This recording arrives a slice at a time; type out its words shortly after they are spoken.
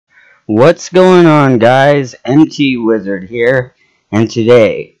What's going on, guys? MT Wizard here, and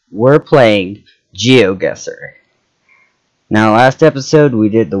today we're playing Geoguessr. Now, last episode we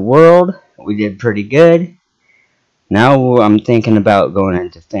did the world. We did pretty good. Now I'm thinking about going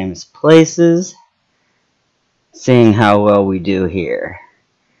into famous places, seeing how well we do here.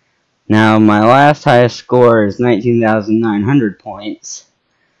 Now, my last highest score is 19,900 points,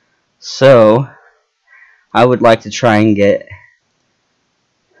 so I would like to try and get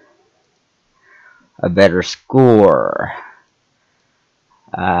a better score.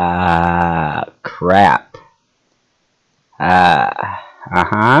 Crap.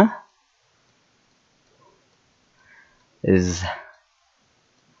 I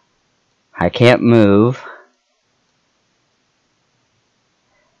can't move.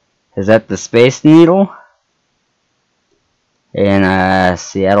 Is that the Space Needle? In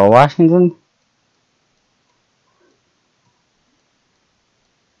Seattle, Washington?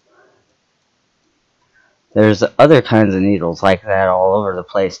 There's other kinds of needles like that all over the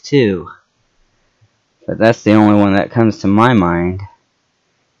place too. But that's the only one that comes to my mind.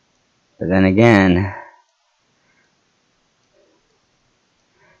 But then again,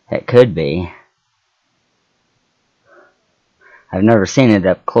 it could be. I've never seen it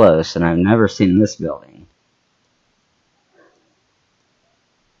up close, and I've never seen this building.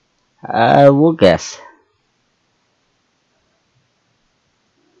 We'll guess.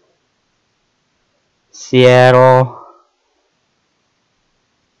 Seattle.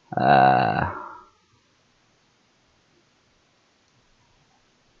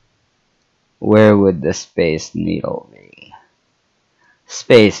 Where would the Space Needle be?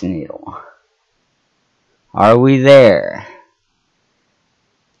 Space Needle. Are we there?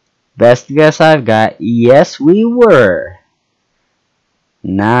 Best guess I've got. Yes, we were.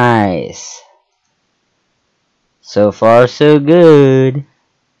 Nice. So far, so good.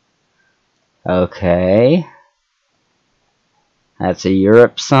 Okay. That's a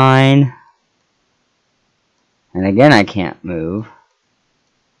Europe sign. And again, I can't move.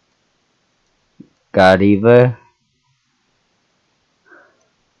 Godiva.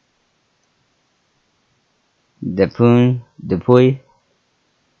 Depuis.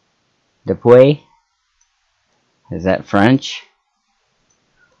 Is that French?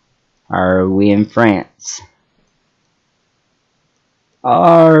 Are we in France?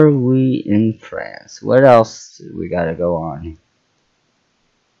 Are we in France? What else we gotta go on?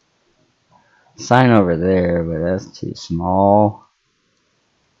 Sign over there, but that's too small.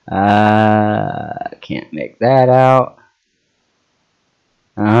 Can't make that out.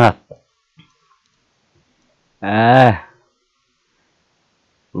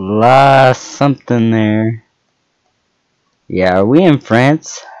 Lost something there. Yeah, are we in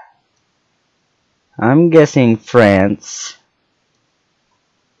France? I'm guessing France.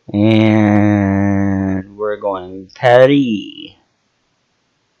 And we're going Paris.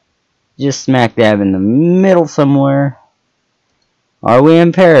 Just smack dab in the middle somewhere. Are we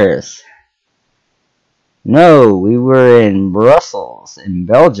in Paris? No, we were in Brussels, in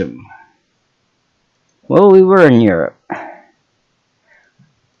Belgium. Well, we were in Europe.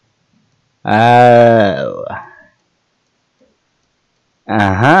 Oh.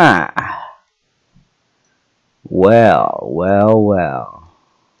 Well.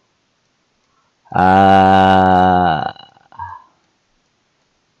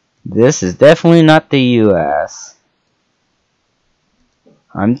 This is definitely not the US.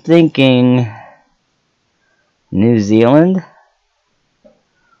 I'm thinking New Zealand,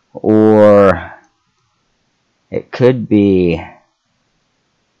 or it could be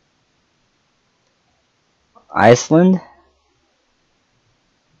Iceland.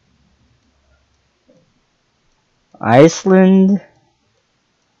 Iceland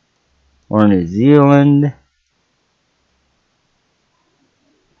or New Zealand.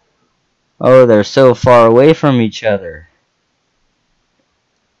 Oh, they're so far away from each other.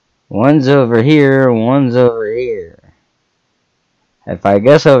 One's over here, one's over here. If I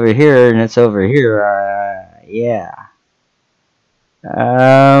guess over here and it's over here, yeah.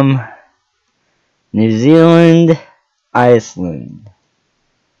 New Zealand, Iceland.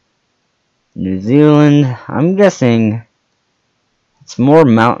 New Zealand, I'm guessing it's more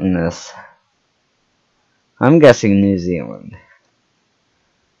mountainous. I'm guessing New Zealand.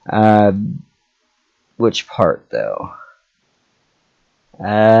 Which part though?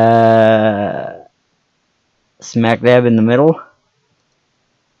 Smack dab in the middle.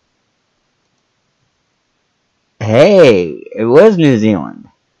 Hey, it was New Zealand.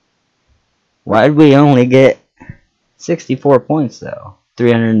 Why'd we only get 64 points though?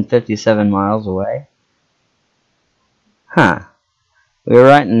 357 miles away. Huh. We were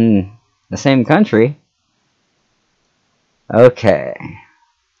right in The same country? Okay.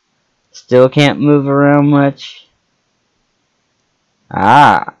 Still can't move around much.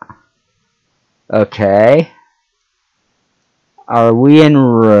 Ah. Okay. Are we in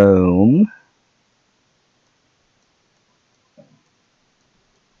Rome?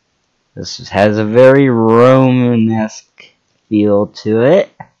 This has a very Romanesque feel to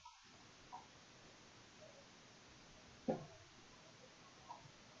it.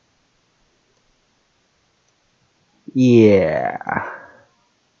 Yeah.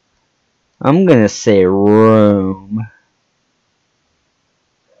 I'm gonna say Rome.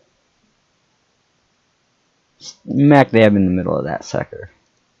 Smack dab in the middle of that sucker.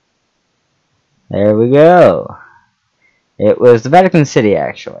 There we go. It was the Vatican City,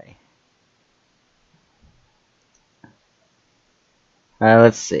 actually.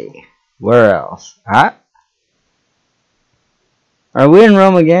 Let's see. Where else? Ah? Are we in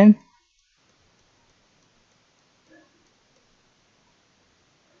Rome again?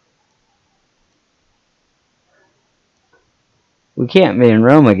 We can't be in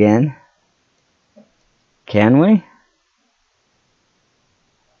Rome again. Can we?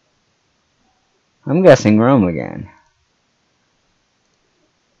 I'm guessing Rome again.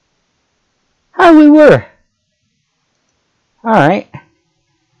 Oh, we were. Alright.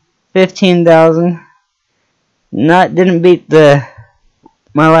 15,000. Didn't beat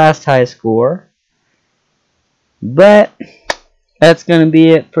my last high score. But that's going to be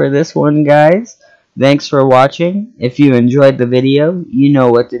it for this one, guys. Thanks for watching. If you enjoyed the video, you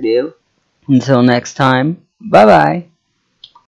know what to do. Until next time, bye-bye.